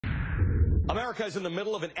America is in the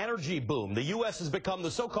middle of an energy boom. The U.S. has become the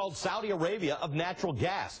so-called Saudi Arabia of natural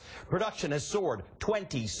gas. Production has soared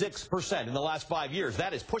 26% in the last 5 years.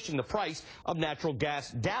 That is pushing the price of natural gas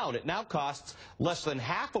down. It now costs less than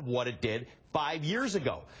half of what it did 5 years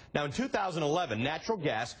ago. Now, in 2011, natural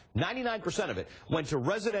gas, 99% of it, went to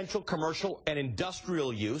residential, commercial, and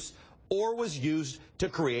industrial use, or was used to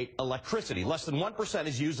create electricity. Less than 1%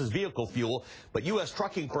 is used as vehicle fuel, but U.S.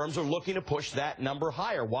 trucking firms are looking to push that number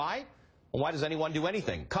higher. Why? Well, why does anyone do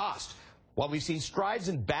anything? Cost. While we've seen strides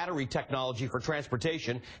in battery technology for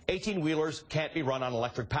transportation, 18-wheelers can't be run on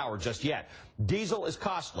electric power just yet. Diesel is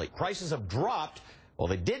costly. Prices have dropped. Well,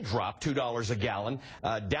 they did drop $2 a gallon,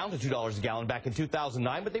 down to $2 a gallon back in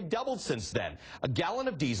 2009, but they've doubled since then. A gallon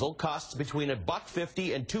of diesel costs between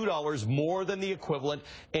 $1.50 and $2 more than the equivalent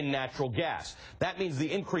in natural gas. That means the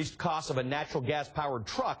increased cost of a natural gas-powered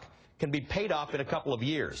truck can be paid off in a couple of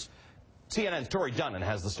years. CNN's Tori Dunnan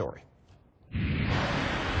has the story.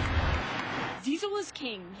 Diesel is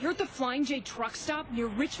king here at the Flying J truck stop near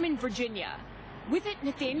Richmond, Virginia. With it,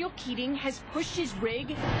 Nathaniel Keating has pushed his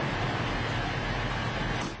rig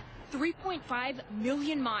 3.5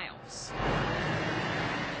 million miles.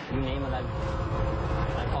 You name it,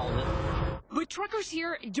 I called it. But truckers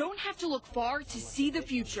here don't have to look far to see the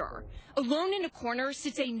future. Alone in a corner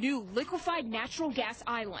sits a new liquefied natural gas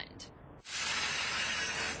island.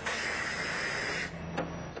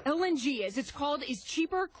 LNG, as it's called, is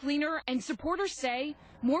cheaper, cleaner, and supporters say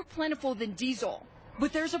more plentiful than diesel.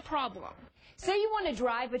 But there's a problem. Say you want to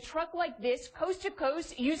drive a truck like this coast to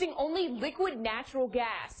coast using only liquid natural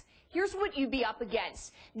gas. Here's what you'd be up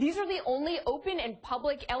against. These are the only open and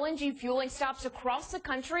public LNG fueling stops across the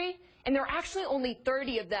country, and there are actually only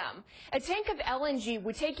 30 of them. A tank of LNG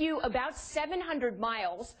would take you about 700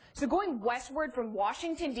 miles, so going westward from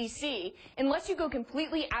Washington, D.C., unless you go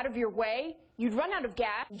completely out of your way, you'd run out of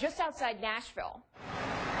gas just outside Nashville.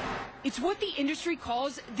 It's what the industry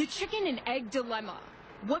calls the chicken and egg dilemma.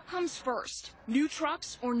 What comes first, new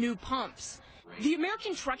trucks or new pumps? The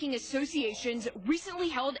American Trucking Associations recently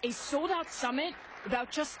held a sold-out summit about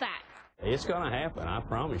just that. It's going to happen. I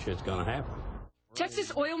promise you it's going to happen.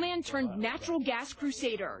 Texas oil man turned natural gas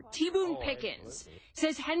crusader T. Boone Pickens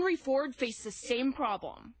says Henry Ford faced the same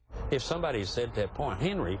problem. If somebody said at that point,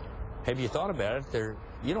 Henry, have you thought about it?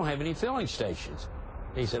 You don't have any filling stations.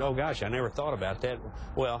 He said, oh, gosh, I never thought about that.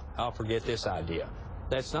 Well, I'll forget this idea.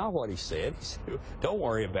 That's not what he said. He said, don't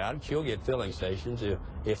worry about it. You'll get filling stations.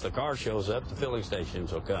 If the car shows up, the filling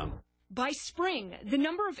stations will come. By spring, the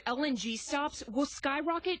number of LNG stops will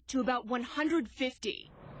skyrocket to about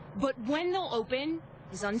 150. But when they'll open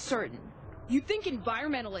is uncertain. You'd think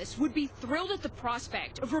environmentalists would be thrilled at the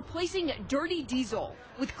prospect of replacing dirty diesel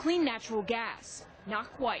with clean natural gas.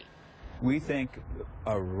 Not quite. We think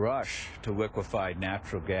a rush to liquefied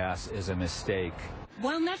natural gas is a mistake.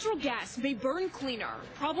 While natural gas may burn cleaner,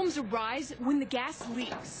 problems arise when the gas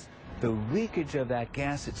leaks. The leakage of that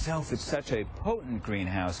gas itself is such a potent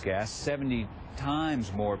greenhouse gas, 70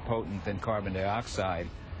 times more potent than carbon dioxide,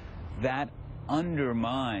 that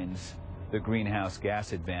undermines the greenhouse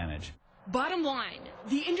gas advantage. Bottom line,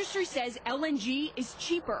 the industry says LNG is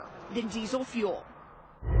cheaper than diesel fuel.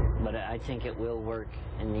 But I think it will work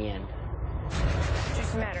in the end.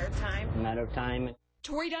 Just a matter of time. A matter of time.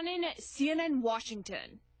 Tori Dunnan, CNN,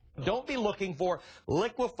 Washington. Don't be looking for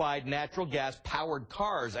liquefied natural gas-powered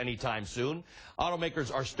cars anytime soon.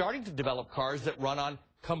 Automakers are starting to develop cars that run on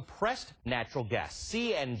compressed natural gas,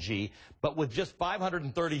 CNG, but with just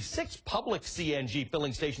 536 public CNG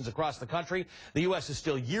filling stations across the country, the U.S. is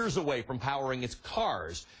still years away from powering its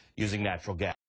cars using natural gas.